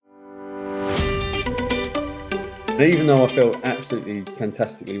even though I felt absolutely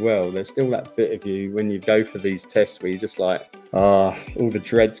fantastically well, there's still that bit of you when you go for these tests where you're just like, all the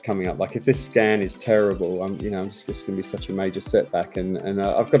dreads coming up. Like if this scan is terrible, I'm just going to be such a major setback. And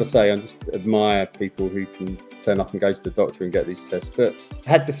I've got to say, I just admire people who can turn up and go to the doctor and get these tests. But I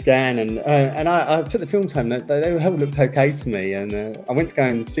had the scan and I took the films home. They all looked okay to me. And I went to go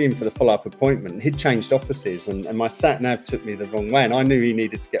and see him for the follow-up appointment. He'd changed offices and my sat nav took me the wrong way. And I knew he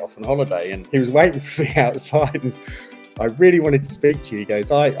needed to get off on holiday. And he was waiting for me outside. And I really wanted to speak to you. He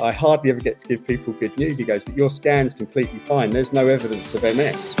goes, I hardly ever get to give people good news. He goes, but your scan's completely fine. There's no evidence of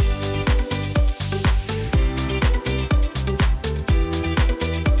MS.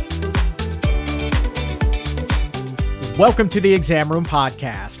 Welcome to the Exam Room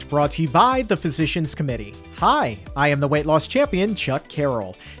Podcast, brought to you by the Physicians Committee. Hi, I am the weight loss champion, Chuck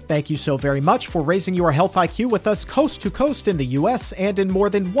Carroll. Thank you so very much for raising your health IQ with us coast to coast in the U.S. and in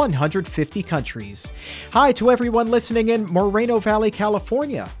more than 150 countries. Hi to everyone listening in Moreno Valley,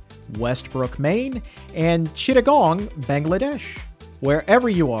 California, Westbrook, Maine, and Chittagong, Bangladesh. Wherever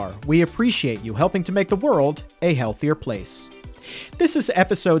you are, we appreciate you helping to make the world a healthier place. This is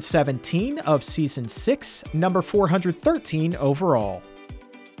episode 17 of season 6, number 413 overall.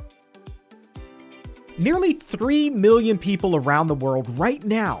 Nearly 3 million people around the world right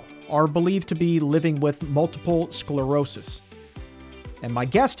now are believed to be living with multiple sclerosis. And my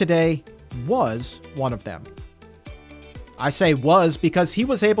guest today was one of them. I say was because he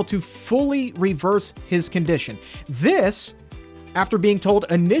was able to fully reverse his condition. This after being told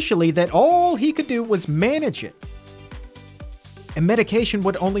initially that all he could do was manage it. And medication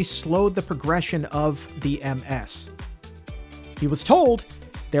would only slow the progression of the MS. He was told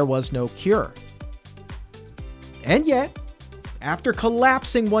there was no cure. And yet, after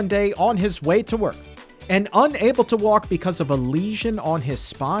collapsing one day on his way to work and unable to walk because of a lesion on his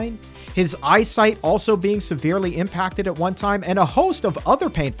spine, his eyesight also being severely impacted at one time, and a host of other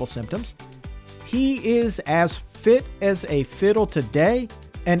painful symptoms, he is as fit as a fiddle today.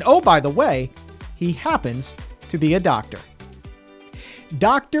 And oh, by the way, he happens to be a doctor.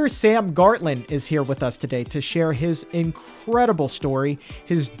 Dr. Sam Gartland is here with us today to share his incredible story,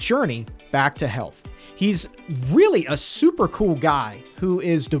 his journey back to health. He's really a super cool guy who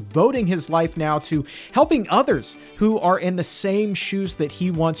is devoting his life now to helping others who are in the same shoes that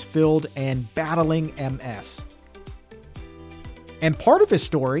he once filled and battling MS. And part of his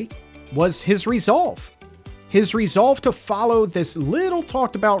story was his resolve to follow this little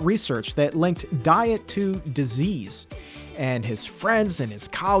talked about research that linked diet to disease. And his friends and his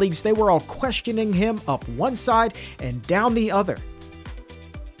colleagues, they were all questioning him up one side and down the other.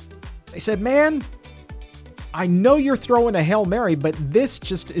 They said, man, I know you're throwing a Hail Mary, but this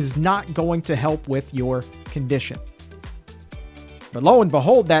just is not going to help with your condition. But lo and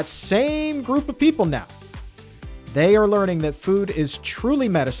behold, that same group of people now, they are learning that food is truly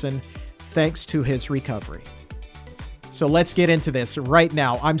medicine thanks to his recovery. So let's get into this right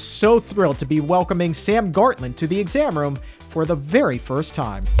now. I'm so thrilled to be welcoming Sam Gartland to the exam room for the very first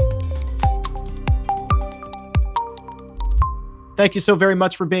time. Thank you so very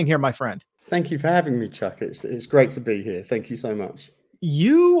much for being here, my friend. Thank you for having me, Chuck. It's great to be here. Thank you so much.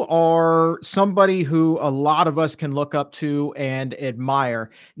 You are somebody who a lot of us can look up to and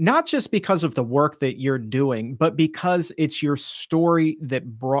admire, not just because of the work that you're doing, but because it's your story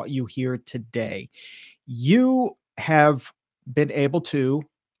that brought you here today. You have been able to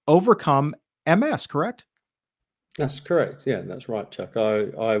overcome MS, correct? That's correct. Yeah, that's right, Chuck.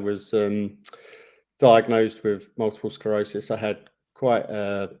 I was diagnosed with multiple sclerosis. I had quite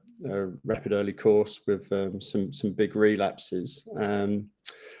a rapid early course with some big relapses.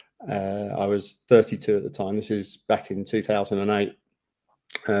 I was 32 at the time. This is back in 2008.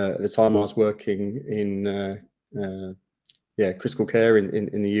 At the time, I was working in critical care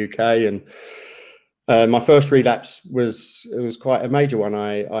in the UK, and my first relapse was quite a major one.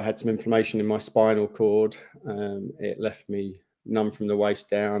 I had some inflammation in my spinal cord. It left me numb from the waist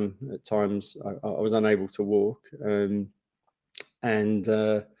down. At times, I was unable to walk.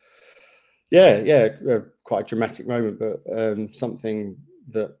 Quite a dramatic moment, but something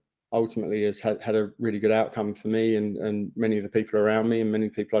that ultimately has had a really good outcome for me and many of the people around me and many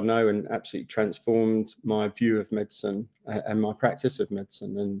people I know, and absolutely transformed my view of medicine and my practice of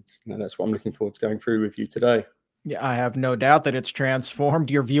medicine. And that's what I'm looking forward to going through with you today. Yeah, I have no doubt that it's transformed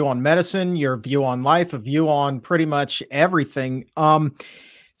your view on medicine, your view on life, a view on pretty much everything.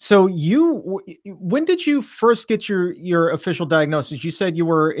 So when did you first get your official diagnosis? You said you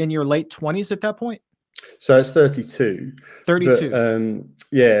were in your late 20s at that point? So it's 32. 32.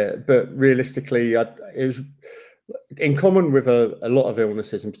 But realistically, it was in common with a lot of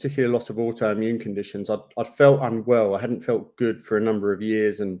illnesses, and particularly a lot of autoimmune conditions, I'd felt unwell. I hadn't felt good for a number of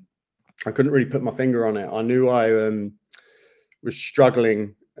years, and I couldn't really put my finger on it. I knew I was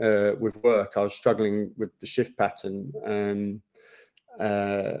struggling with work. I was struggling with the shift pattern, and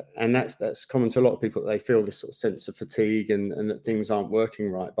that's common to a lot of people. That they feel this sort of sense of fatigue and that things aren't working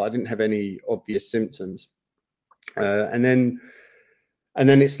right. But I didn't have any obvious symptoms, and then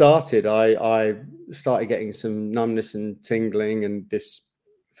it started. I started getting some numbness and tingling, and this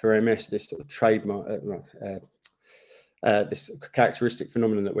for MS, this sort of trademark. This characteristic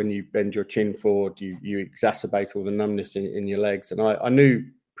phenomenon that when you bend your chin forward, you exacerbate all the numbness in your legs. And I knew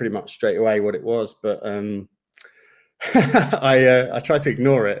pretty much straight away what it was, but I tried to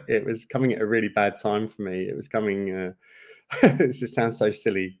ignore it. It was coming at a really bad time for me. It was coming. It just sounds so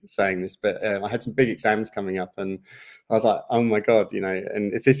silly saying this, but I had some big exams coming up, and I was like, "Oh my god,"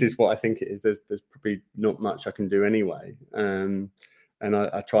 And if this is what I think it is, there's probably not much I can do anyway. And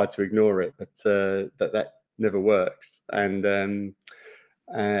I tried to ignore it, but that never works. And and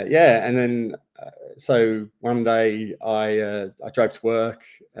then so one day I drove to work,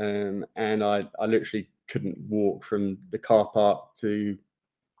 and I literally couldn't walk from the car park to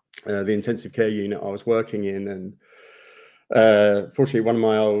the intensive care unit I was working in. And fortunately, one of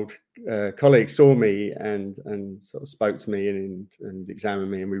my old colleagues saw me and sort of spoke to me and examined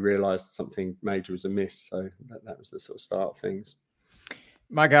me, and we realised something major was amiss. So that was the sort of start of things.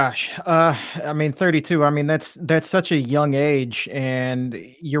 My gosh. I mean, 32, I mean, that's such a young age, and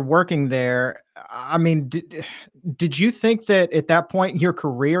you're working there. I mean, did you think that at that point your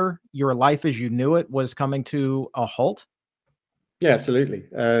career, your life as you knew it, was coming to a halt? Yeah, absolutely.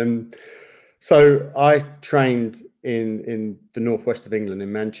 So I trained in the northwest of England,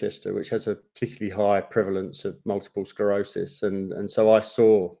 in Manchester, which has a particularly high prevalence of multiple sclerosis, and so I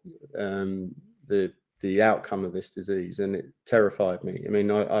saw the outcome of this disease, and it terrified me. I mean,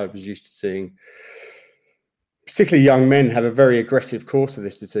 I was used to seeing particularly young men have a very aggressive course of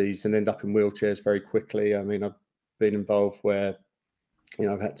this disease and end up in wheelchairs very quickly. I mean, I've been involved where,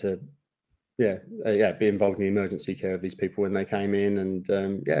 I've had to, be involved in the emergency care of these people when they came in, and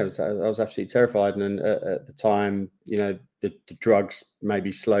I was absolutely terrified. And at the time, the drugs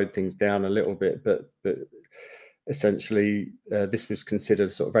maybe slowed things down a little bit, but essentially, this was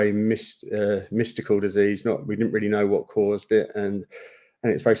considered sort of very mystical disease. We didn't really know what caused it, and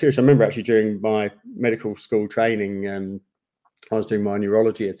it's very serious. I remember actually during my medical school training, I was doing my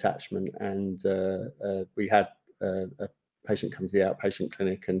neurology attachment, and we had a patient come to the outpatient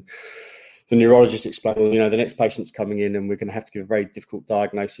clinic, and the neurologist explained, well, the next patient's coming in, and we're going to have to give a very difficult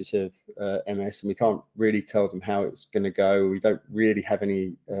diagnosis of MS, and we can't really tell them how it's going to go. We don't really have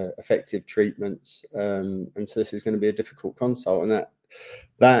any effective treatments, and so this is going to be a difficult consult. And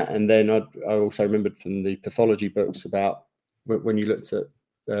and then I also remembered from the pathology books about when you looked at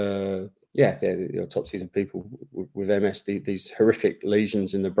the autopsies of people with MS, these horrific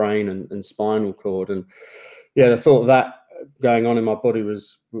lesions in the brain and spinal cord, and the thought of that going on in my body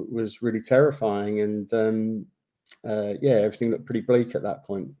was really terrifying, and everything looked pretty bleak at that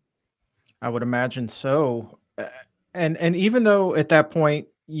point. I would imagine so. And even though at that point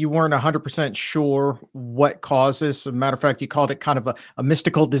you weren't 100% sure what caused this, as a matter of fact, you called it kind of a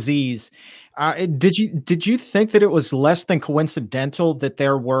mystical disease. Did you think that it was less than coincidental that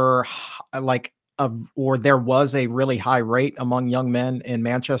there were there was a really high rate among young men in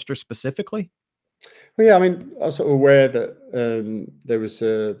Manchester specifically? Well, yeah, I mean, I was sort of aware that there was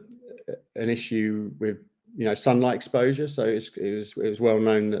an issue with sunlight exposure. So it was well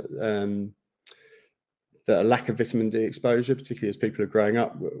known that that a lack of vitamin D exposure, particularly as people are growing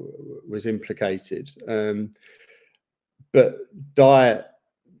up, was implicated. But diet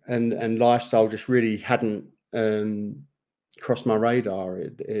and lifestyle just really hadn't crossed my radar.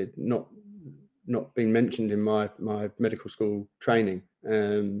 It not been mentioned in my medical school training.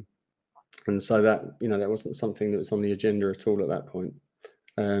 And so that that wasn't something that was on the agenda at all at that point.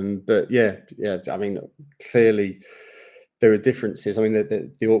 But I mean, clearly there are differences. I mean,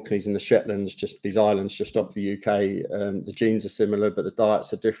 the Orkneys and the Shetlands, just these islands just off the UK, the genes are similar, but the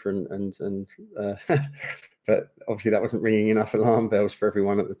diets are different. And but obviously that wasn't ringing enough alarm bells for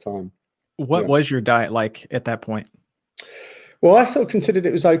everyone at the time. What was your diet like at that point? Well, I sort of considered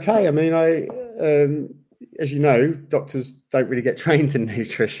it was okay. I mean, as you know, doctors don't really get trained in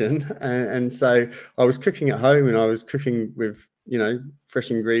nutrition. And so I was cooking at home, and I was cooking with, fresh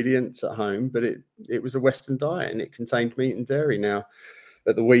ingredients at home, but it was a Western diet, and it contained meat and dairy. Now,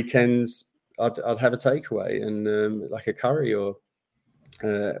 at the weekends, I'd have a takeaway and like a curry, or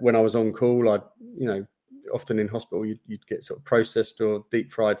when I was on call, often in hospital, you'd get sort of processed or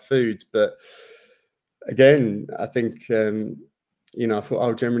deep fried foods, but again, I think, I thought,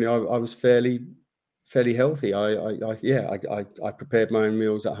 oh, generally I was fairly healthy. I prepared my own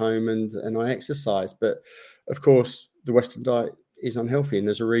meals at home and I exercised. But of course, the Western diet is unhealthy, and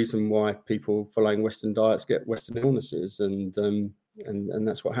there's a reason why people following Western diets get Western illnesses, and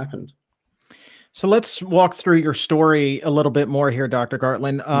that's what happened. So let's walk through your story a little bit more here, Dr.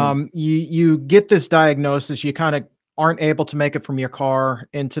 Gartland. You get this diagnosis. You kind of aren't able to make it from your car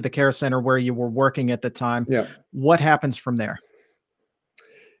into the care center where you were working at the time. Yeah. What happens from there?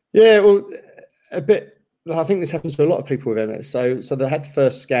 Yeah, well, a bit. I think this happens to a lot of people with MS. So they had the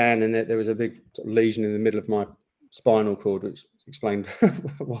first scan, and there was a big sort of lesion in the middle of my spinal cord, which explained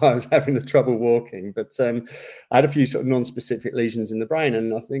why I was having the trouble walking. But I had a few sort of non-specific lesions in the brain,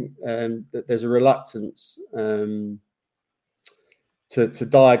 and I think that there's a reluctance to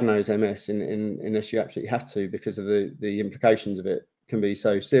diagnose MS unless you absolutely have to, because of the implications of it can be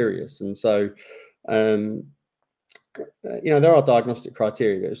so serious. And so there are diagnostic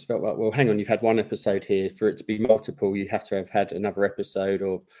criteria that just felt like, well, hang on, you've had one episode here. For it to be multiple, you have to have had another episode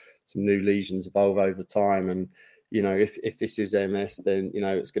or some new lesions evolve over time. And, if this is MS, then,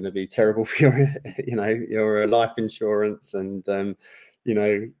 it's going to be terrible for your life insurance and, for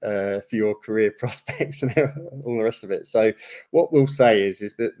your career prospects and all the rest of it. So what we'll say is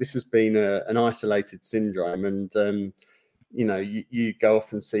that this has been an isolated syndrome, and, you go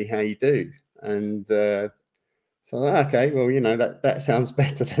off and see how you do. And, so, okay, well, that sounds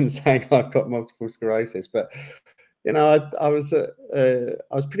better than saying I've got multiple sclerosis. But, I was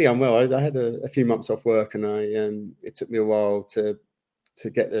pretty unwell. I had a few months off work, and it took me a while to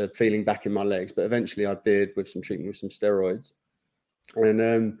get the feeling back in my legs. But eventually I did, with some treatment with some steroids. And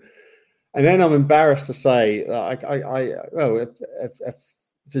then I'm embarrassed to say that a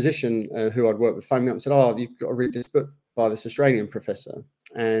physician who I'd worked with phoned me up and said, "Oh, you've got to read this book by this Australian professor."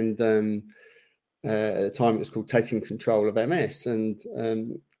 And at the time, it was called Taking Control of MS, and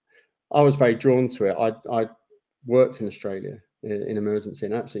I was very drawn to it. I worked in Australia in emergency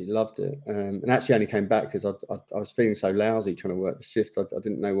and absolutely loved it, and actually only came back because I was feeling so lousy trying to work the shift. I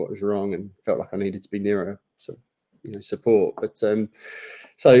didn't know what was wrong and felt like I needed to be nearer support. But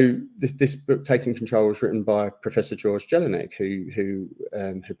so this book, Taking Control, was written by Professor George Jelinek, who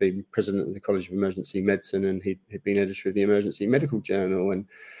had been president of the College of Emergency Medicine, and he'd been editor of the Emergency Medical Journal. And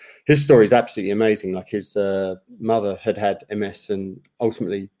his story is absolutely amazing. Like, his mother had MS and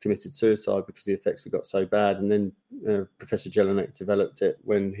ultimately committed suicide because the effects had got so bad. And then Professor Jelinek developed it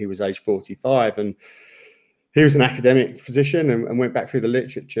when he was age 45. And he was an academic physician and went back through the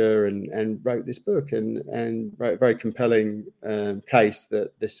literature and wrote this book and wrote a very compelling case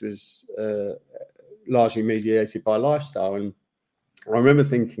that this was largely mediated by lifestyle. And I remember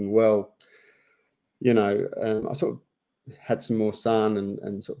thinking, well, I sort of had some more sun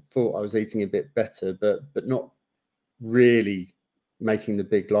and sort of thought I was eating a bit better, but not really making the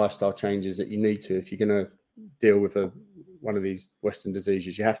big lifestyle changes that you need to if you're going to deal with one of these Western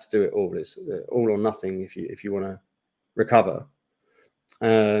diseases. You have to do it all. It's all or nothing if you want to recover.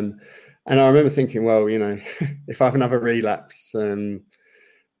 And I remember thinking, well, if I have another relapse, I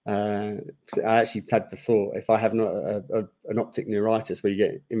actually had the thought, if I have an optic neuritis where you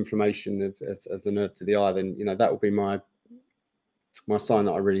get inflammation of the nerve to the eye, then that will be my sign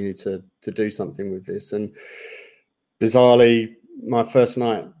that I really need to do something with this. And bizarrely, my first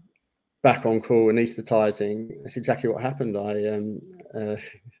night back on call anaesthetizing, that's exactly what happened. I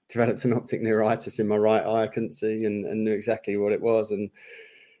developed an optic neuritis in my right eye. I couldn't see and knew exactly what it was. And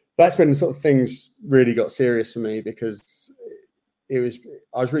that's when sort of things really got serious for me, because it was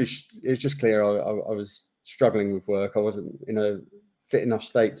just clear I was struggling with work. I wasn't in a fit enough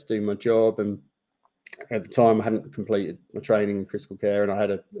state to do my job. And at the time, I hadn't completed my training in critical care. And I had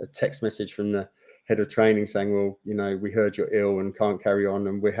a text message from the head of training saying, well, we heard you're ill and can't carry on,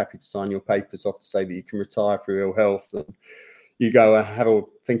 and we're happy to sign your papers off to say that you can retire through ill health. And you go and have a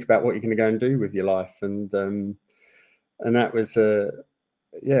think about what you're going to go and do with your life. And that was a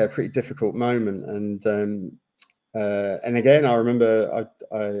pretty difficult moment. And again, I remember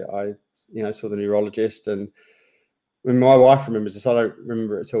I saw the neurologist, and when my wife remembers this, I don't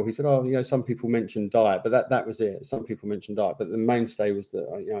remember it at all. He said, "Oh, some people mentioned diet," but that was it. Some people mentioned diet, but the mainstay was that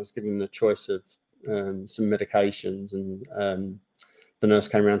I was given the choice of some medications, and the nurse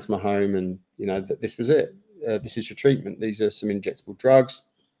came around to my home, and that this was it. This is your treatment. These are some injectable drugs.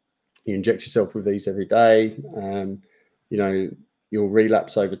 You inject yourself with these every day. You'll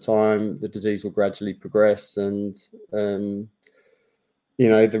relapse over time. The disease will gradually progress, and the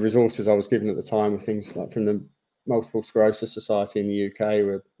resources I was given at the time were things like from the Multiple Sclerosis Society in the UK,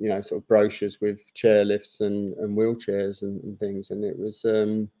 were sort of brochures with chairlifts and wheelchairs and things. And it was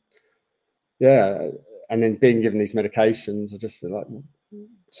and then being given these medications, I just like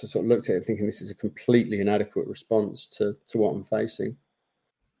sort of looked at it thinking this is a completely inadequate response to what I'm facing.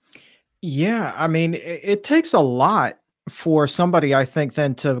 Yeah, I mean, it takes a lot for somebody, I think,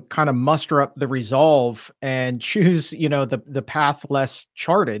 then to kind of muster up the resolve and choose, the path less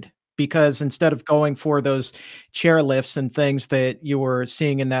charted. Because instead of going for those chairlifts and things that you were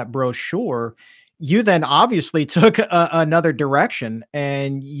seeing in that brochure, you then obviously took another direction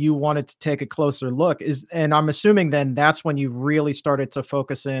and you wanted to take a closer look. And I'm assuming then that's when you really started to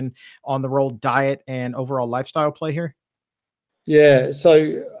focus in on the role diet and overall lifestyle play here. Yeah,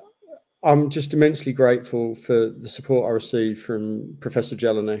 so I'm just immensely grateful for the support I received from Professor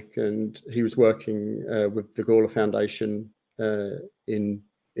Jelinek, and he was working with the Gawler Foundation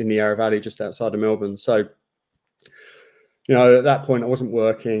in the Yarra Valley, just outside of Melbourne. So, at that point I wasn't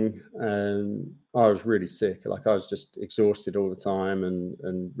working, and I was really sick. Like, I was just exhausted all the time,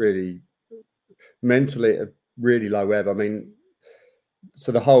 and really mentally at a really low ebb. I mean,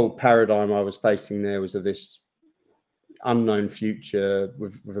 so the whole paradigm I was facing there was of this unknown future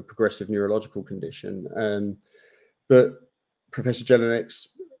with a progressive neurological condition. But Professor Jelinek's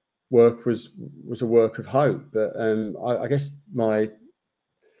work was a work of hope. But I guess my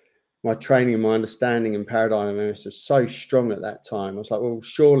training and my understanding and paradigm of MS was so strong at that time. I was like, well,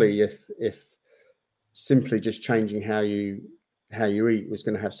 surely if simply just changing how you eat was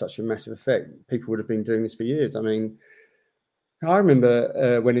going to have such a massive effect, people would have been doing this for years. I mean, I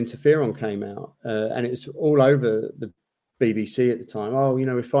remember when interferon came out, and it was all over the BBC at the time. Oh,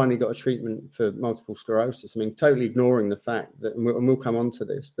 we finally got a treatment for multiple sclerosis. I mean, totally ignoring the fact that, and we'll come on to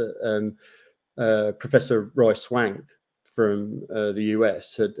this, that Professor Roy Swank from the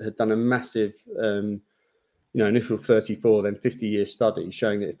US had done a massive, initial 34, then 50-year study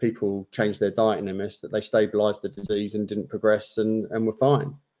showing that if people changed their diet in MS, that they stabilized the disease and didn't progress and were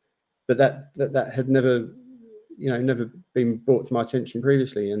fine. But that had never been brought to my attention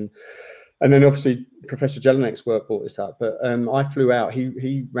previously. And then obviously Professor Jelinek's work brought this up. But I flew out.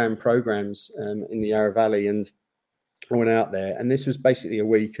 He ran programs in the Yarra Valley, and I went out there. And this was basically a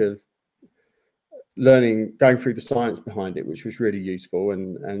week of learning, going through the science behind it, which was really useful.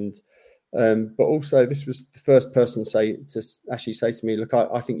 But also this was the first person to actually say to me, look,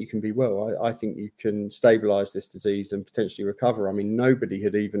 I think you can be well. I think you can stabilize this disease and potentially recover. I mean, nobody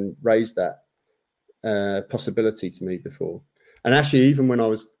had even raised that possibility to me before. And actually, even when I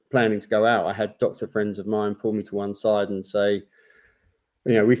was planning to go out, I had doctor friends of mine pull me to one side and say,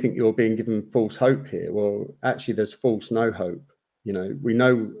 we think you're being given false hope here. Well, actually, there's false no hope. We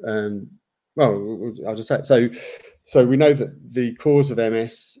know, I'll just say it. So we know that the cause of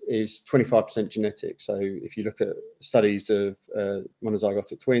MS is 25% genetic. So if you look at studies of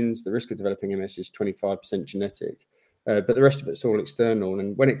monozygotic twins, the risk of developing MS is 25% genetic. But the rest of it's all external.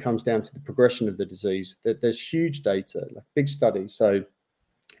 And when it comes down to the progression of the disease, there's huge data, like big studies. So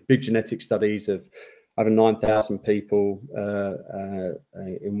big genetic studies of over 9,000 people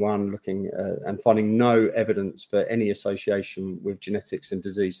in one, looking and finding no evidence for any association with genetics and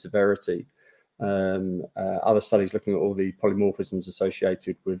disease severity. Other studies looking at all the polymorphisms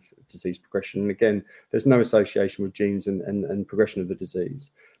associated with disease progression. And again, there's no association with genes and progression of the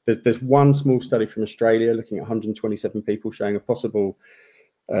disease. There's one small study from Australia looking at 127 people showing a possible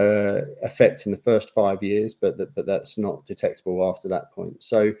effect in the first 5 years, but that's not detectable after that point.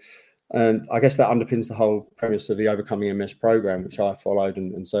 So I guess that underpins the whole premise of the Overcoming MS program, which I followed,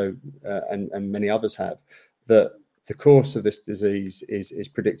 and many others have, that the course of this disease is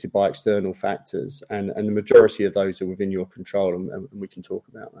predicted by external factors, and the majority of those are within your control, and we can talk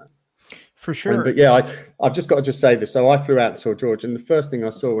about that. For sure. But yeah, I've just got to say this. So I flew out and saw George, and the first thing I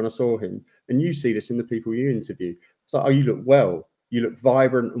saw when I saw him, and you see this in the people you interview, it's like, oh, you look well, you look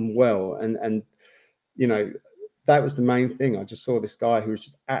vibrant and well, and that was the main thing. I just saw this guy who was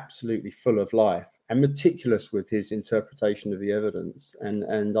just absolutely full of life and meticulous with his interpretation of the evidence, and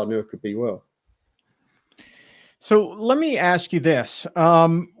I knew it could be well. So let me ask you this.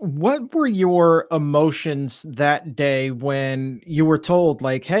 What were your emotions that day when you were told,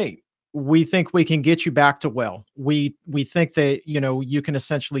 like, hey, we think we can get you back to well. We think that, you can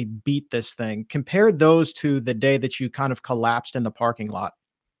essentially beat this thing. Compare those to the day that you kind of collapsed in the parking lot.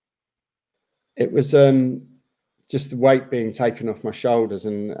 It was just the weight being taken off my shoulders.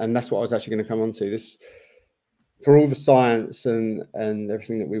 And that's what I was actually going to come on to. This, for all the science and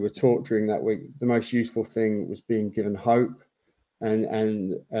everything that we were taught during that week, the most useful thing was being given hope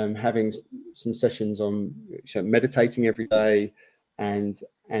and having some sessions on meditating every day and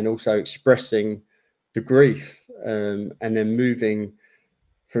also expressing the grief and then moving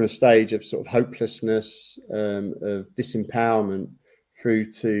from a stage of sort of hopelessness, of disempowerment,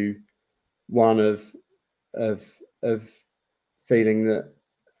 through to one of of feeling that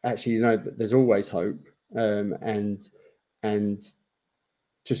actually, that there's always hope, and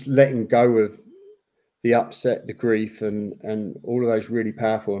just letting go of the upset, the grief, and all of those really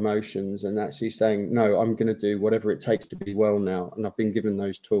powerful emotions, and actually saying, no, I'm going to do whatever it takes to be well now, and I've been given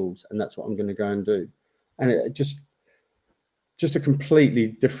those tools, and that's what I'm going to go and do. And it just a completely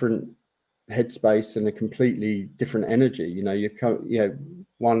different headspace and a completely different energy.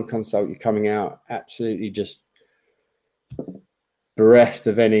 One consult, you're coming out absolutely just bereft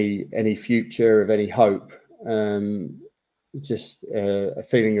of any future, of any hope, just a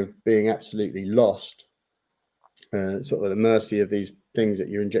feeling of being absolutely lost, sort of at the mercy of these things that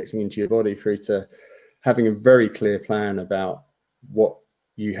you're injecting into your body, through to having a very clear plan about what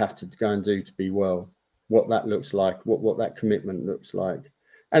you have to go and do to be well, what that looks like, what that commitment looks like,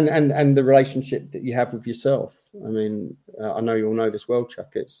 and the relationship that you have with yourself. I mean, I know you all know this well,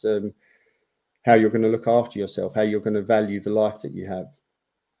 Chuck. It's how you're going to look after yourself, how you're going to value the life that you have.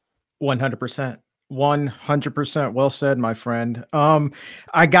 100%. 100%. Well said, my friend.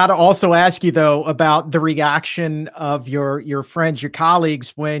 I got to also ask you though about the reaction of your friends, your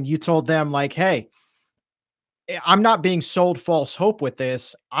colleagues, when you told them like, hey, I'm not being sold false hope with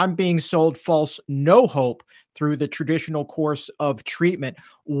this. I'm being sold false no hope through the traditional course of treatment.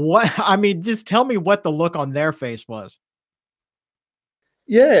 Just tell me what the look on their face was.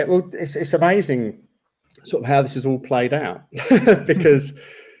 Yeah, well, it's amazing sort of how this is all played out because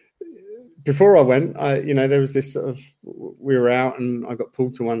before I went, there was this sort of, we were out and I got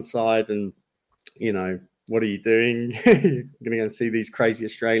pulled to one side and, what are you doing? You're going to go and see these crazy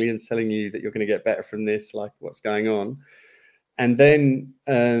Australians telling you that you're going to get better from this, like what's going on? And then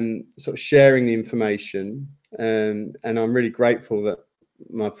sort of sharing the information. And I'm really grateful that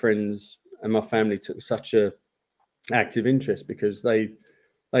my friends and my family took such a active interest, because they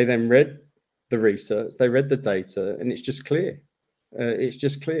then read the research, they read the data, and it's just clear. It's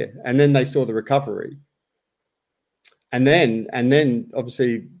just clear. And then they saw the recovery. And then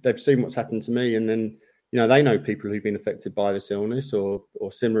obviously they've seen what's happened to me. And then, they know people who've been affected by this illness or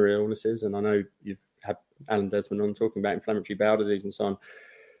similar illnesses. And I know you've had Alan Desmond on talking about inflammatory bowel disease and so on.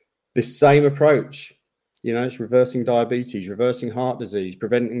 This same approach, it's reversing diabetes, reversing heart disease,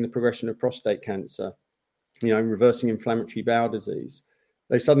 preventing the progression of prostate cancer, reversing inflammatory bowel disease.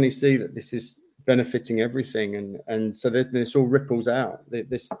 They suddenly see that this is benefiting everything, and so this all ripples out.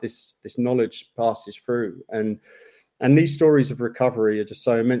 This knowledge passes through, and these stories of recovery are just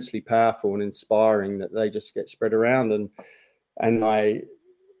so immensely powerful and inspiring that they just get spread around. And one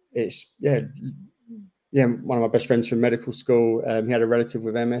of my best friends from medical school, he had a relative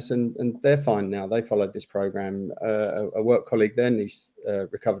with MS, and they're fine now. They followed this program. A work colleague then, he's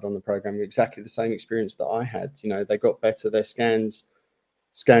recovered on the program with exactly the same experience that I had. They got better, their scans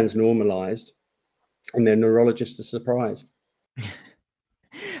normalized, and their neurologists are surprised.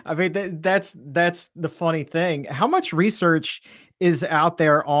 I mean, that's the funny thing. How much research is out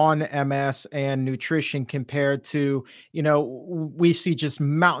there on MS and nutrition compared to, we see just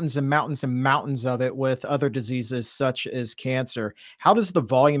mountains and mountains and mountains of it with other diseases such as cancer. How does the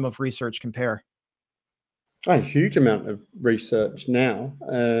volume of research compare? A huge amount of research now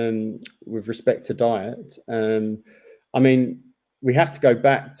with respect to diet. We have to go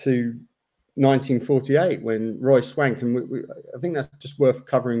back to 1948 when Roy Swank, and I think that's just worth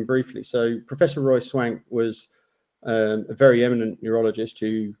covering briefly. So Professor Roy Swank was a very eminent neurologist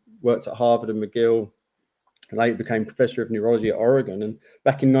who worked at Harvard and McGill, and later became professor of neurology at Oregon. And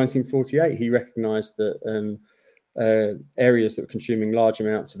back in 1948, he recognized that areas that were consuming large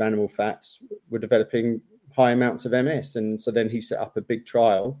amounts of animal fats were developing high amounts of MS. And so then he set up a big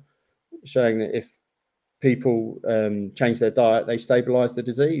trial showing that if people change their diet, they stabilize the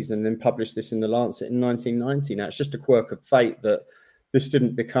disease, and then published this in the Lancet in 1990. Now, it's just a quirk of fate that this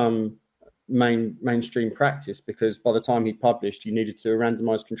didn't become mainstream practice, because by the time he published, you needed to do a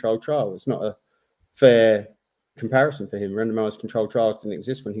randomized controlled trial. It's not a fair comparison for him. Randomized controlled trials didn't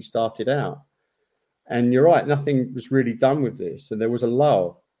exist when he started out. And you're right, nothing was really done with this. And there was a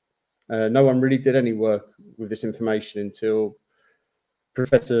lull. No one really did any work with this information until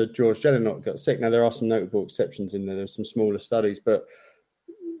Professor George Jelinek got sick. Now, there are some notable exceptions in there. There's some smaller studies, but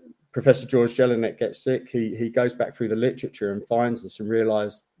Professor George Jelinek gets sick. He goes back through the literature and finds this and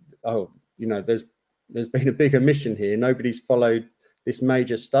realized, there's been a big omission here. Nobody's followed this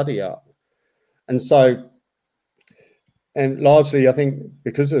major study up. And so, and largely, I think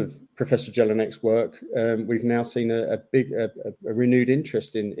because of Professor Jelinek's work, we've now seen a renewed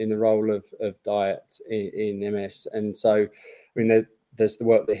interest in the role of diet in MS. And so, there's the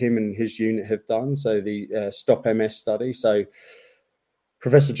work that him and his unit have done. So the Stop MS study. So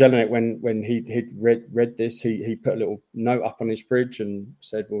Professor Jelinek, when he'd read this, he put a little note up on his fridge and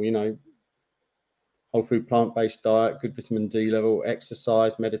said, well, you know, whole food, plant-based diet, good vitamin D level,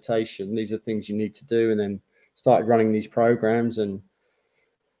 exercise, meditation, these are things you need to do. And then started running these programs, and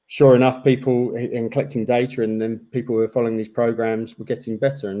sure enough, people in collecting data, and then people who were following these programs were getting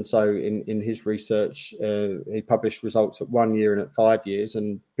better. And so in his research, he published results at 1 year and at 5 years,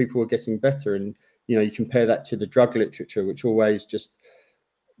 and people were getting better. And, you know, you compare that to the drug literature, which always just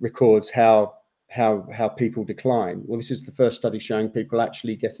records how people decline. Well, this is the first study showing people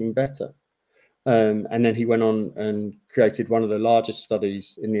actually getting better. And then he went on and created one of the largest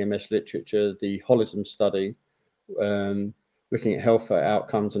studies in the MS literature, the holism study, looking at health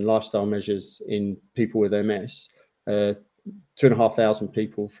outcomes and lifestyle measures in people with MS, 2,500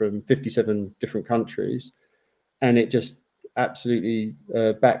 people from 57 different countries. And it just absolutely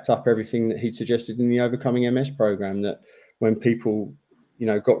backed up everything that he suggested in the Overcoming MS program, that when people, you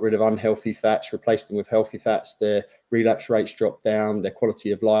know, got rid of unhealthy fats, replaced them with healthy fats, their relapse rates dropped down, their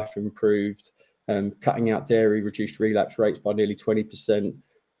quality of life improved. Cutting out dairy reduced relapse rates by nearly 20%.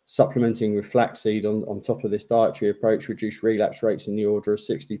 Supplementing with flaxseed on top of this dietary approach reduced relapse rates in the order of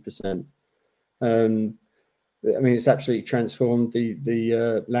 60%. I mean, it's absolutely transformed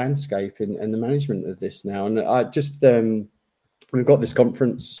the landscape and the management of this now. And I just, we've got this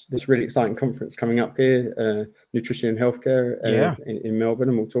conference, this really exciting conference coming up here, Nutrition and Healthcare in Melbourne,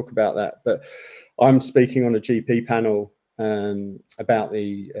 and we'll talk about that. But I'm speaking on a GP panel about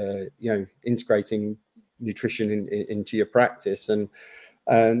the integrating nutrition into your practice, and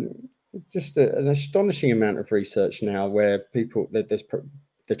just an astonishing amount of research now where people they're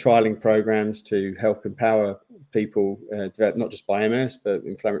trialing programs to help empower people develop not just by MS but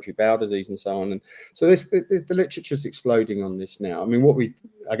inflammatory bowel disease and so on. And so the literature is exploding on this now. I mean, what we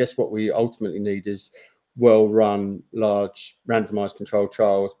ultimately need is well-run, large, randomized controlled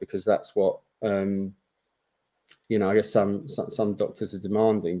trials, because that's what I guess some doctors are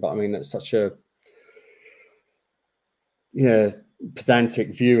demanding. But I mean, that's such a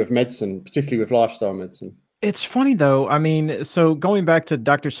pedantic view of medicine, particularly with lifestyle medicine. It's funny though. I mean, so going back to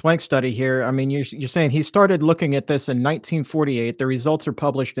Dr. Swank's study here, I mean, you're saying he started looking at this in 1948. The results are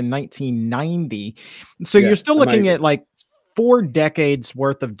published in 1990. So you're still looking at like 4 decades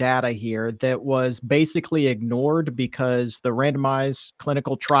worth of data here that was basically ignored because the randomized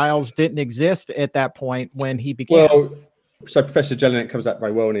clinical trials didn't exist at that point when he began. Well, so Professor Jelinek covers that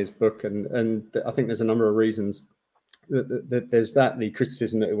very well in his book, and I think there's a number of reasons. There's the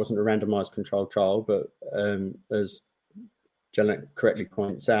criticism that it wasn't a randomized controlled trial, but as Jelinek correctly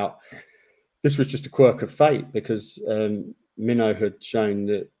points out, this was just a quirk of fate, because Minnow had shown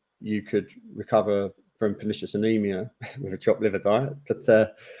that you could recover from pernicious anemia with a chopped liver diet, but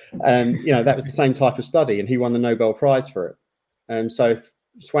that was the same type of study, and he won the Nobel Prize for it. And so if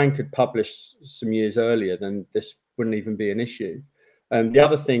Swank had published some years earlier, then this wouldn't even be an issue. The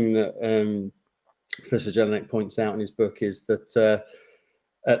other thing that Professor Jelinek points out in his book is that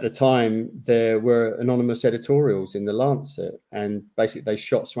at the time there were anonymous editorials in the Lancet, and basically they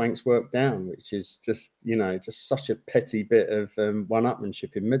shot Swank's work down, which is just such a petty bit of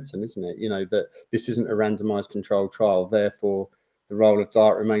one-upmanship in medicine, isn't it? That this isn't a randomized controlled trial, therefore the role of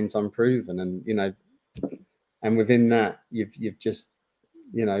diet remains unproven, and within that you've just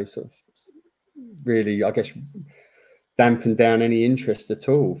sort of really, I guess, dampened down any interest at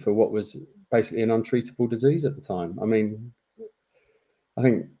all for what was basically an untreatable disease at the time. I mean, I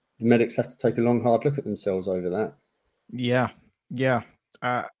think the medics have to take a long, hard look at themselves over that. Yeah.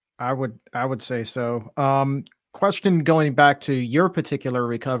 I would say so. Question going back to your particular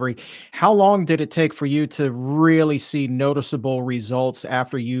recovery, how long did it take for you to really see noticeable results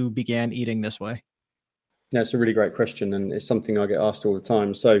after you began eating this way? Yeah, it's a really great question, and it's something I get asked all the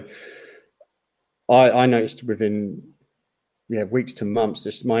time. So I noticed within weeks to months,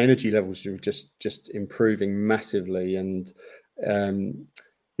 just my energy levels were just improving massively. And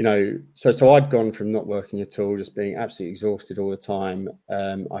so I'd gone from not working at all, just being absolutely exhausted all the time.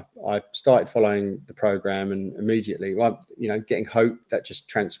 I started following the program, and immediately, getting hope that just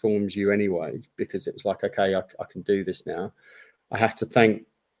transforms you anyway, because it was like, okay, I can do this now. I have to thank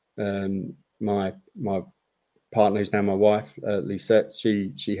my partner, who's now my wife, Lisette.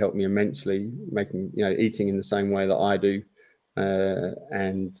 She helped me immensely, making eating in the same way that I do.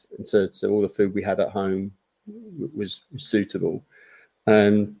 And so all the food we had at home was suitable.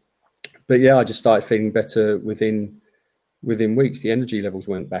 But I just started feeling better within weeks. The energy levels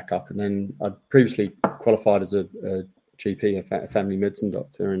went back up, and then I'd previously qualified as a GP, a family medicine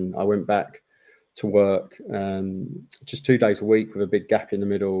doctor, and I went back to work just 2 days a week with a big gap in the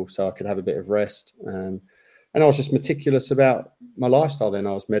middle, so I could have a bit of rest. And I was just meticulous about my lifestyle. Then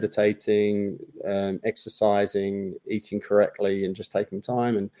I was meditating, exercising, eating correctly, and just taking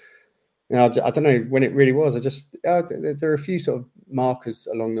time. And I don't know when it really was. There are a few sort of markers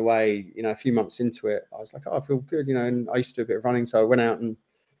along the way. A few months into it, I was like, oh, I feel good. And I used to do a bit of running, so I went out and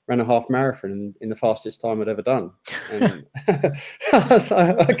ran a half marathon in the fastest time I'd ever done. And I was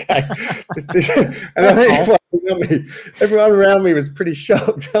like, okay. And I think everyone around me was pretty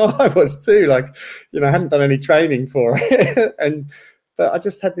shocked. I was too. Like, I hadn't done any training for it, but I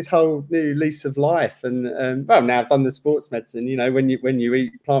just had this whole new lease of life. And well, now I've done the sports medicine. When you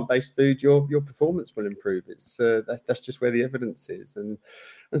eat plant-based food, your performance will improve. It's that's just where the evidence is. And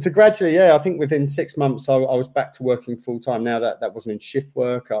so gradually, I think within 6 months, I was back to working full time. Now that wasn't in shift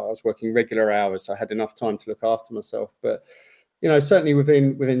work. I was working regular hours, so I had enough time to look after myself. But certainly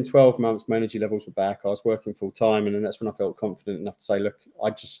within 12 months, my energy levels were back. I was working full time, and then that's when I felt confident enough to say, look, I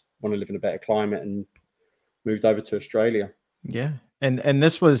just want to live in a better climate, and moved over to Australia. Yeah. And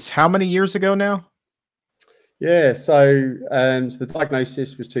this was how many years ago now? Yeah, so the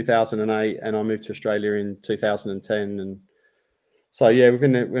diagnosis was 2008, and I moved to Australia in 2010, and so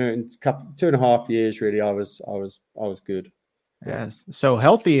within 2.5 years, really, I was good. Yeah. So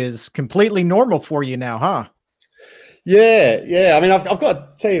healthy is completely normal for you now, huh? Yeah. I mean, I've got to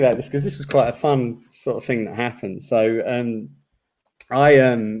tell you about this because this was quite a fun sort of thing that happened. So I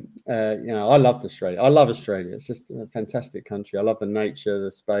loved Australia. I love Australia. It's just a fantastic country. I love the nature,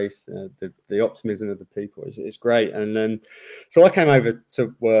 the space, the optimism of the people. It's great. And so I came over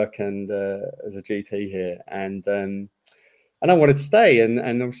to work and as a GP here, and I wanted to stay. And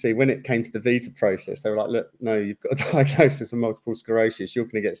obviously, when it came to the visa process, they were like, "Look, no, you've got a diagnosis of multiple sclerosis. You're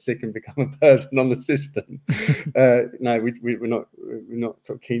going to get sick and become a burden on the system. No, we're not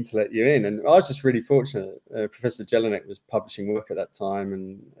sort of keen to let you in." And I was just really fortunate. Professor Jelinek was publishing work at that time,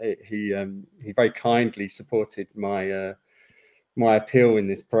 and he very kindly supported my appeal in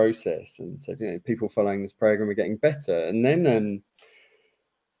this process, and said, people following this program are getting better. And then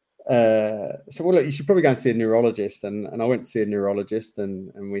so well, look, you should probably go and see a neurologist, and I went to see a neurologist,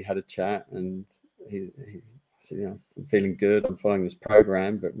 and we had a chat, and he said, I'm feeling good, I'm following this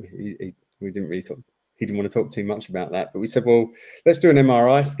program, but we didn't really talk. He didn't want to talk too much about that, but we said, well, let's do an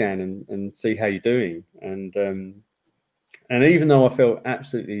MRI scan and see how you're doing. And even though I felt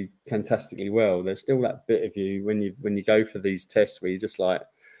absolutely fantastically well, there's still that bit of you when you go for these tests where you're just like,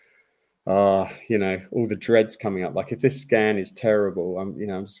 all the dreads coming up. Like, if this scan is terrible,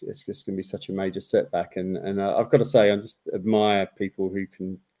 it's just going to be such a major setback. And I've got to say, I just admire people who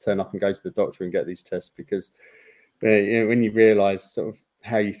can turn up and go to the doctor and get these tests, because when you realise sort of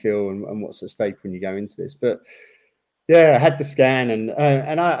how you feel and what's at stake when you go into this. But I had the scan, and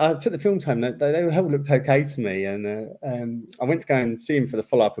I took the film home. They all looked okay to me, and I went to go and see him for the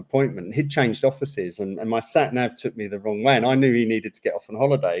follow-up appointment. He'd changed offices, and my sat nav took me the wrong way, and I knew he needed to get off on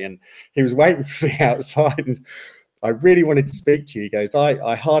holiday, and he was waiting for me outside. And I really wanted to speak to you. He goes,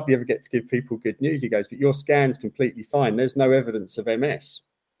 I hardly ever get to give people good news. He goes, but your scan's completely fine. There's no evidence of MS.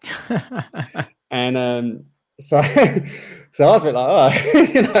 And so I was a bit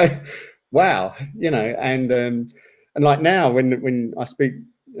like, wow, and like now, when I speak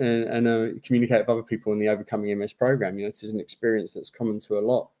and communicate with other people in the Overcoming MS program, this is an experience that's common to a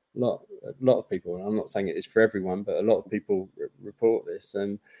lot of people. And I'm not saying it is for everyone, but a lot of people report this.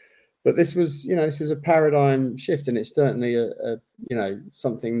 But this was, this is a paradigm shift, and it's certainly a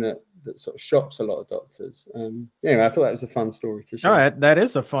something that sort of shocks a lot of doctors. Anyway, I thought that was a fun story to share. All right, that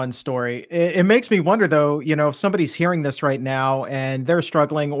is a fun story. It makes me wonder, though, if somebody's hearing this right now and they're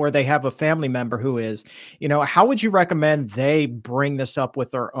struggling, or they have a family member who is, how would you recommend they bring this up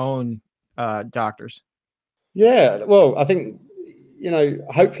with their own doctors? Yeah, well, I think,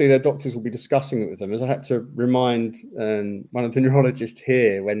 hopefully their doctors will be discussing it with them. As I had to remind one of the neurologists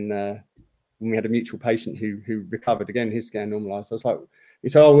here when we had a mutual patient who recovered again, his scan normalized. I was like, he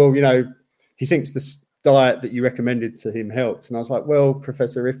said, oh, well, he thinks this diet that you recommended to him helped. And I was like, well,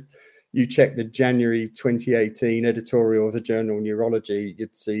 Professor, if you check the January 2018 editorial of the journal Neurology,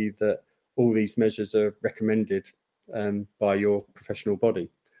 you'd see that all these measures are recommended by your professional body.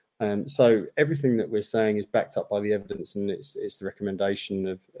 So everything that we're saying is backed up by the evidence, and it's the recommendation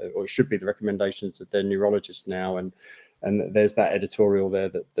of, or it should be the recommendations of their neurologist now. And there's that editorial there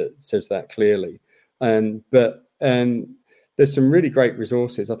that says that clearly. But there's some really great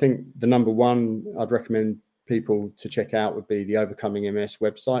resources. I think the number one I'd recommend people to check out would be the Overcoming MS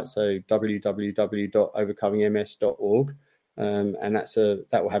website. So www.overcomingms.org. And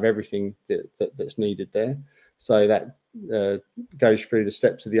that will have everything that's needed there. So that goes through the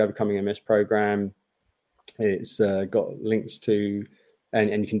steps of the Overcoming MS program. It's got links to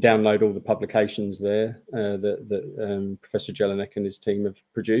and you can download all the publications there that Professor Jelinek and his team have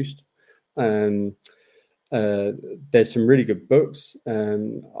produced. There's some really good books. I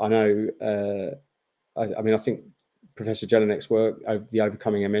know. I think Professor Jelinek's work, the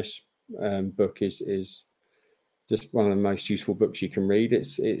Overcoming MS book, is just one of the most useful books you can read.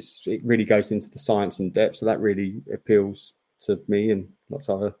 It really goes into the science in depth, so that really appeals to me and lots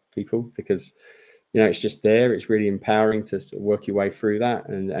of other people, because it's just there. It's really empowering to work your way through that,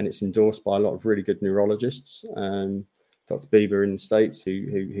 and it's endorsed by a lot of really good neurologists. Dr. Bieber in the States,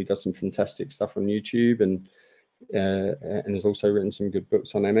 who does some fantastic stuff on YouTube, and has also written some good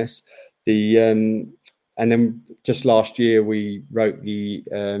books on MS. And then just last year we wrote the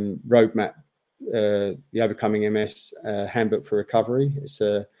roadmap, the Overcoming MS Handbook for Recovery. It's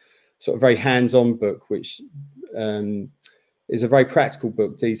a sort of very hands-on book, which is a very practical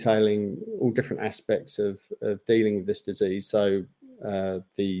book detailing all different aspects of dealing with this disease. So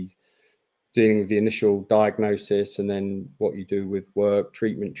dealing with the initial diagnosis, and then what you do with work,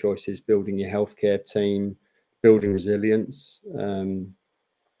 treatment choices, building your healthcare team, building resilience,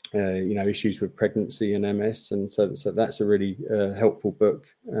 issues with pregnancy and MS. And so that's a really helpful book,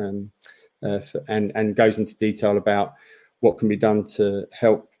 and goes into detail about what can be done to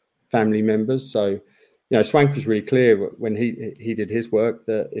help family members. So, Swank was really clear when he did his work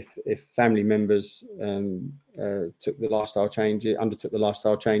that if family members undertook the lifestyle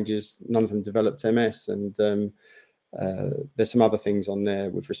changes, none of them developed MS. And there's some other things on there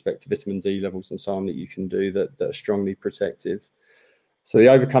with respect to vitamin D levels and so on that you can do that are strongly protective. So the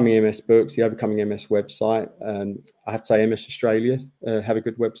Overcoming MS books, the Overcoming MS website, I have to say MS Australia have a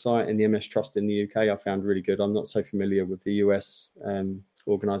good website, and the MS Trust in the UK I found really good. I'm not so familiar with the US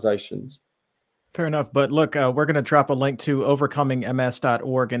organisations. Fair enough. But look, we're going to drop a link to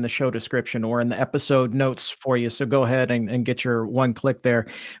overcomingms.org in the show description or in the episode notes for you. So go ahead and get your one click there.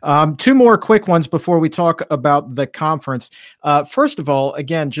 Two more quick ones before we talk about the conference. First of all,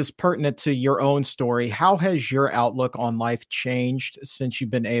 again, just pertinent to your own story, how has your outlook on life changed since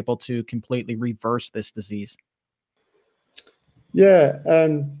you've been able to completely reverse this disease? Yeah.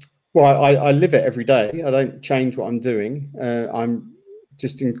 Well, I live it every day. I don't change what I'm doing. I'm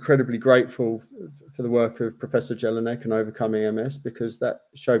just incredibly grateful for the work of Professor Jelinek and Overcoming MS, because that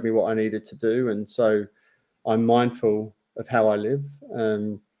showed me what I needed to do. And so I'm mindful of how I live.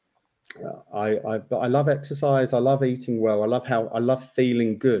 But I love exercise. I love eating well. I love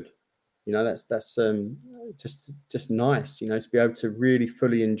feeling good. That's just nice, to be able to really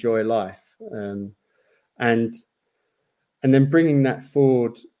fully enjoy life. And then bringing that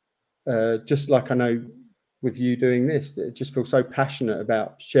forward, just like I know with you doing this, that just feel so passionate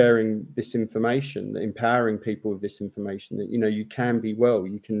about sharing this information, empowering people with this information, that you can be well,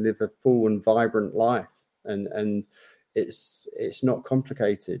 you can live a full and vibrant life, and it's not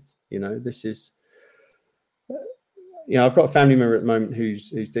complicated. This is, I've got a family member at the moment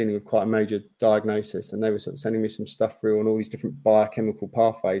who's dealing with quite a major diagnosis, and they were sort of sending me some stuff through on all these different biochemical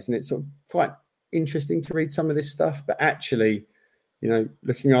pathways, and it's sort of quite interesting to read some of this stuff. But actually,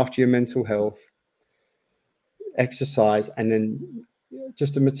 looking after your mental health, exercise, and then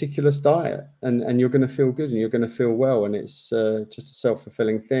just a meticulous diet, and you're going to feel good and you're going to feel well, and it's just a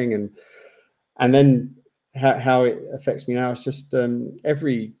self-fulfilling thing. And then how it affects me now is just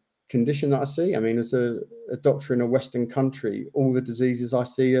every condition that I see. I mean, as a doctor in a Western country, all the diseases I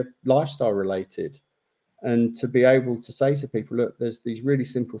see are lifestyle related, and to be able to say to people, look, there's these really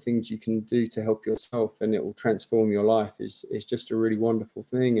simple things you can do to help yourself, and it will transform your life, is just a really wonderful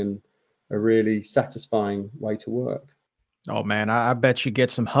thing, and a really satisfying way to work. Oh man, I bet you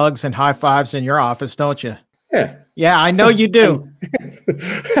get some hugs and high fives in your office, don't you? Yeah, I know you do.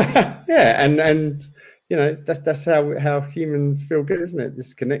 Yeah, and that's how humans feel good, isn't it?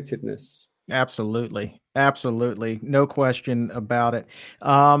 This connectedness. Absolutely, no question about it.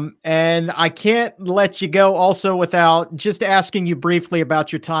 And I can't let you go also without just asking you briefly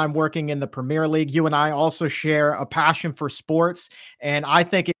about your time working in the Premier League. You and I also share a passion for sports, and I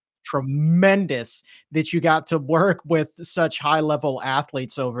think it's tremendous that you got to work with such high-level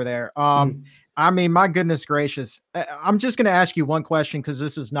athletes over there. I mean, my goodness gracious. I'm just going to ask you one question, because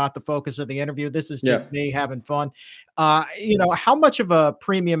this is not the focus of the interview. This is just me having fun. How much of a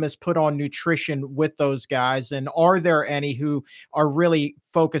premium is put on nutrition with those guys? And are there any who are really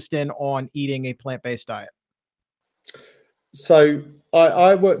focused in on eating a plant-based diet? So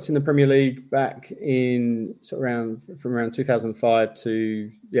I worked in the Premier League back in from around 2005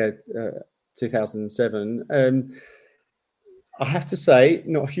 to 2007. I have to say,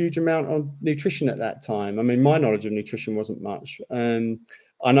 not a huge amount on nutrition at that time. I mean, my knowledge of nutrition wasn't much.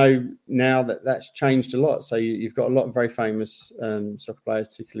 I know now that that's changed a lot. So you've got a lot of very famous soccer players,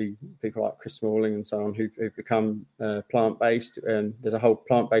 particularly people like Chris Smalling and so on, who've become plant-based. There's a whole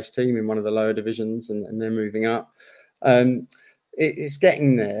plant-based team in one of the lower divisions, and they're moving up. It's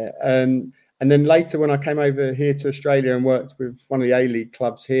getting there. And then later, when I came over here to Australia and worked with one of the A-League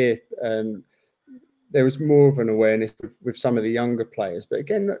clubs here, there was more of an awareness with some of the younger players, but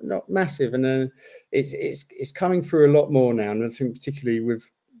again, not massive. And then it's coming through a lot more now. And I think particularly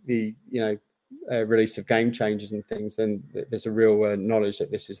with the release of game changers and things, then there's a real knowledge that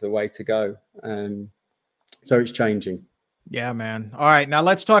this is the way to go. So it's changing. Yeah, man. All right. Now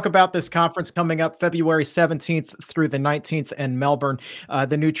let's talk about this conference coming up February 17th through the 19th in Melbourne,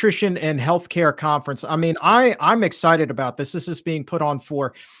 the Nutrition and Healthcare Conference. I mean, I'm excited about this. This is being put on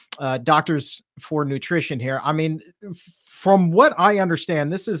for Doctors for Nutrition here. I mean, from what I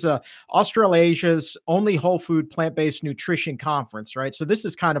understand, this is Australasia's only whole food plant-based nutrition conference, right? So this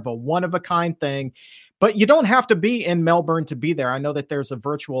is kind of a one-of-a-kind thing, but you don't have to be in Melbourne to be there. I know that there's a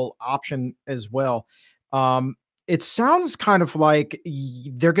virtual option as well. It sounds kind of like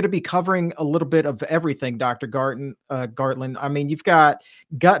they're going to be covering a little bit of everything, Dr. Gartland. I mean, you've got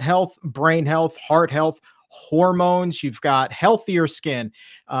gut health, brain health, heart health, hormones. You've got healthier skin,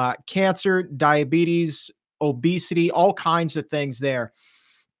 cancer, diabetes, obesity, all kinds of things there.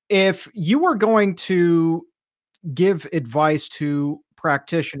 If you were going to give advice to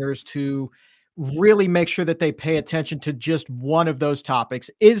practitioners to really make sure that they pay attention to just one of those topics,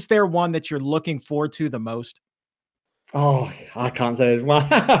 is there one that you're looking forward to the most? Oh, I can't say there's one.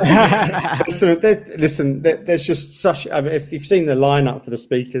 There's just such. I mean, if you've seen the lineup for the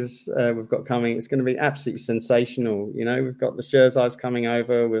speakers we've got coming, it's going to be absolutely sensational. We've got the Sherzais coming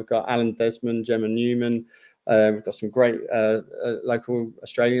over. We've got Alan Desmond, Gemma Newman. We've got some great local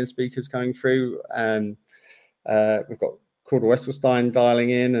Australian speakers coming through. We've got Cordell Wesselstein dialing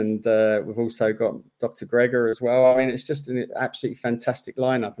in, and we've also got Dr. Gregor as well. I mean, it's just an absolutely fantastic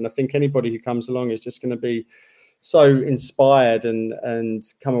lineup, and I think anybody who comes along is just going to be so inspired and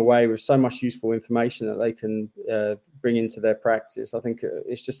come away with so much useful information that they can bring into their practice. I think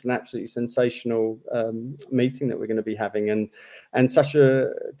it's just an absolutely sensational meeting that we're going to be having, and such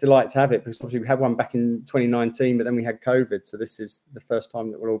a delight to have it, because obviously we had one back in 2019, but then we had COVID. So this is the first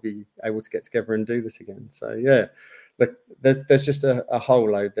time that we'll all be able to get together and do this again. So yeah, look, there's just a whole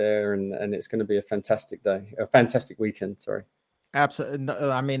load there, and it's going to be a fantastic day, a fantastic weekend, sorry. Absolutely.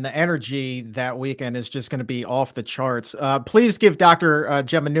 I mean, the energy that weekend is just going to be off the charts. Please give Dr.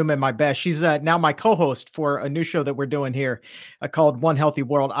 Gemma Newman my best. She's now my co-host for a new show that we're doing here called One Healthy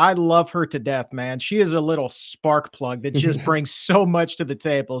World. I love her to death, man. She is a little spark plug that just brings so much to the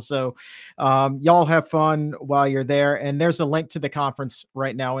table. So y'all have fun while you're there. And there's a link to the conference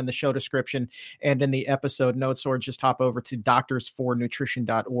right now in the show description and in the episode notes, or just hop over to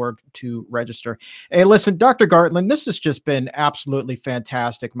doctorsfornutrition.org to register. Hey, listen, Dr. Gartland, this has just been absolutely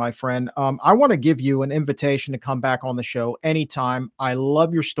fantastic, my friend. I want to give you an invitation to come back on the show anytime. I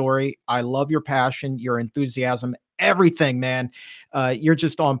love your story. I love your passion, your enthusiasm, everything, man. You're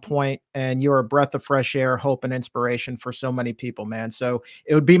just on point, and you're a breath of fresh air, hope, and inspiration for so many people, man. So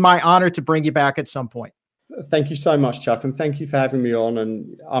it would be my honor to bring you back at some point. Thank you so much, Chuck, and thank you for having me on.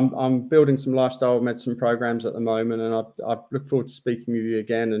 And I'm building some lifestyle medicine programs at the moment, and I look forward to speaking with you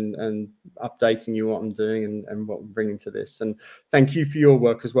again and updating you what I'm doing and what I'm bringing to this. And thank you for your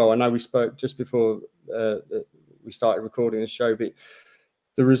work as well. I know we spoke just before we started recording the show, but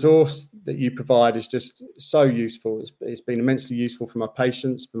the resource that you provide is just so useful. It's been immensely useful for my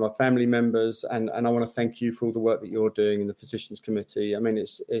patients, for my family members, and I want to thank you for all the work that you're doing in the Physicians Committee. I mean,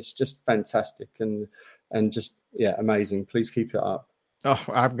 it's just fantastic and just, yeah, amazing. Please keep it up. Oh,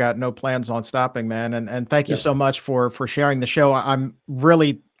 I've got no plans on stopping, man. And thank you so much for sharing the show. I'm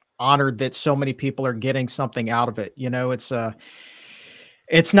really honored that so many people are getting something out of it.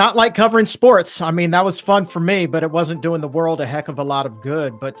 It's not like covering sports. I mean, that was fun for me, but it wasn't doing the world a heck of a lot of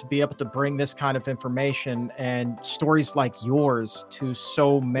good. But to be able to bring this kind of information and stories like yours to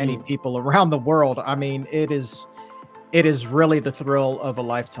so many people around the world, I mean, it is really the thrill of a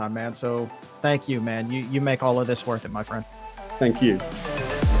lifetime, man. So thank you, man. You make all of this worth it, my friend. Thank you.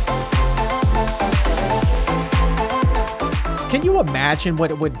 Can you imagine what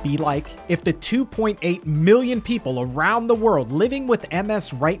it would be like if the 2.8 million people around the world living with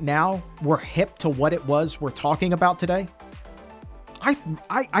MS right now were hip to what it was we're talking about today? I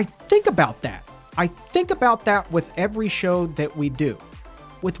think about that. I think about that with every show that we do,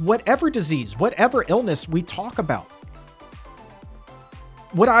 with whatever disease, whatever illness we talk about.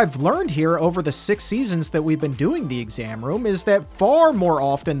 What I've learned here over the 6 seasons that we've been doing the exam room is that far more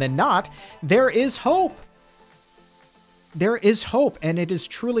often than not, there is hope. there is hope, and it is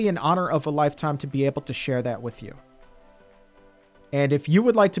truly an honor of a lifetime to be able to share that with you. And if you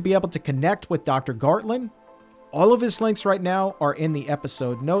would like to be able to connect with Dr. Gartland, all of his links right now are in the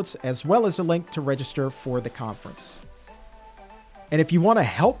episode notes, as well as a link to register for the conference. And if you want to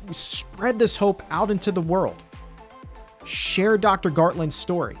help spread this hope out into the world, share Dr. Gartland's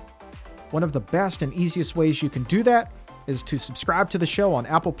story. One of the best and easiest ways you can do that is to subscribe to the show on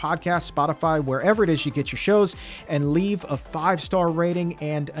Apple Podcasts, Spotify, wherever it is you get your shows, and leave a 5-star rating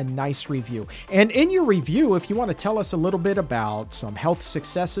and a nice review. And in your review, if you want to tell us a little bit about some health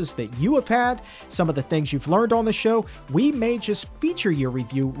successes that you have had, some of the things you've learned on the show, we may just feature your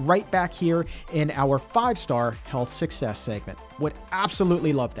review right back here in our 5-star health success segment. Would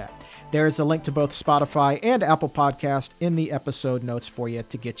absolutely love that. There's a link to both Spotify and Apple Podcast in the episode notes for you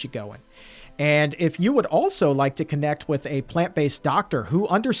to get you going. And if you would also like to connect with a plant-based doctor who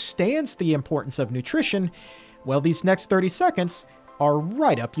understands the importance of nutrition, well, these next 30 seconds are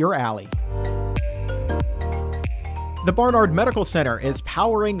right up your alley. The Barnard Medical Center is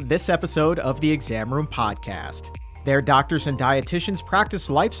powering this episode of the Exam Room Podcast. Their doctors and dietitians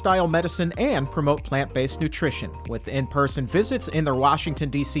practice lifestyle medicine and promote plant-based nutrition, with in-person visits in their Washington,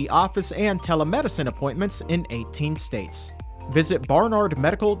 D.C. office and telemedicine appointments in 18 states. Visit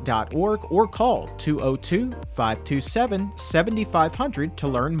barnardmedical.org or call 202-527-7500 to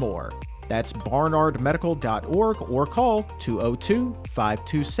learn more. That's barnardmedical.org or call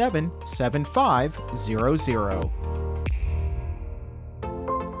 202-527-7500.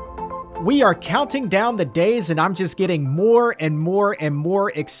 We are counting down the days, and I'm just getting more and more and more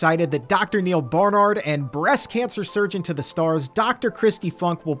excited that Dr. Neal Barnard and breast cancer surgeon to the stars, Dr. Christy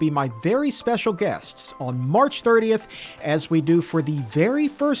Funk, will be my very special guests on March 30th as we do for the very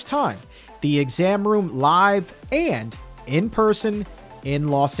first time the Exam Room live and in person in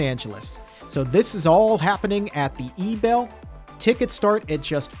Los Angeles. So this is all happening at the E-Bell. Tickets start at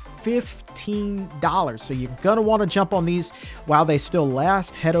just $15. So you're going to want to jump on these while they still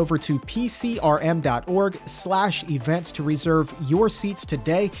last. Head over to pcrm.org/events to reserve your seats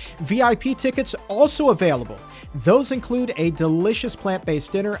today. VIP tickets also available. Those include a delicious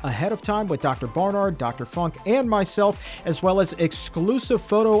plant-based dinner ahead of time with Dr. Barnard, Dr. Funk, and myself, as well as exclusive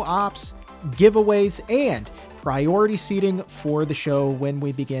photo ops, giveaways, and priority seating for the show when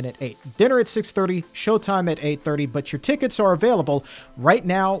we begin at 8. Dinner at 6:30, showtime at 8:30, but your tickets are available right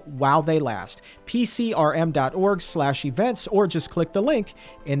now while they last. pcrm.org/events, or just click the link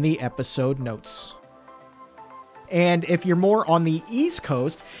in the episode notes. And if you're more on the East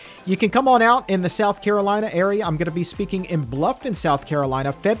Coast, you can come on out in the South Carolina area. I'm going to be speaking in Bluffton, South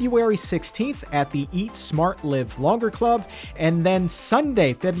Carolina, February 16th at the Eat Smart Live Longer Club. And then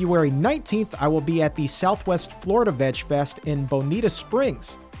Sunday, February 19th, I will be at the Southwest Florida Veg Fest in Bonita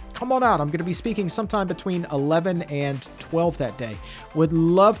Springs. Come on out. I'm going to be speaking sometime between 11 and 12 that day. Would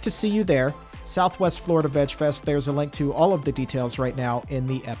love to see you there. Southwest Florida Veg Fest. There's a link to all of the details right now in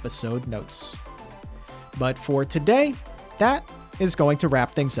the episode notes. But for today, that is going to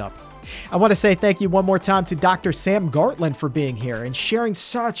wrap things up. I want to say thank you one more time to Dr. Sam Gartland for being here and sharing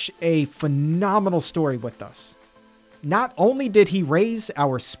such a phenomenal story with us. Not only did he raise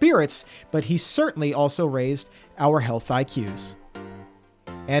our spirits, but he certainly also raised our health IQs.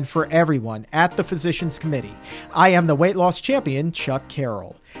 And for everyone at the Physicians Committee, I am the weight loss champion, Chuck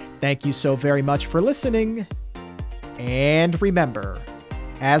Carroll. Thank you so very much for listening. And remember,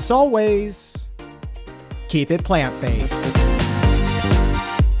 as always, keep it plant-based.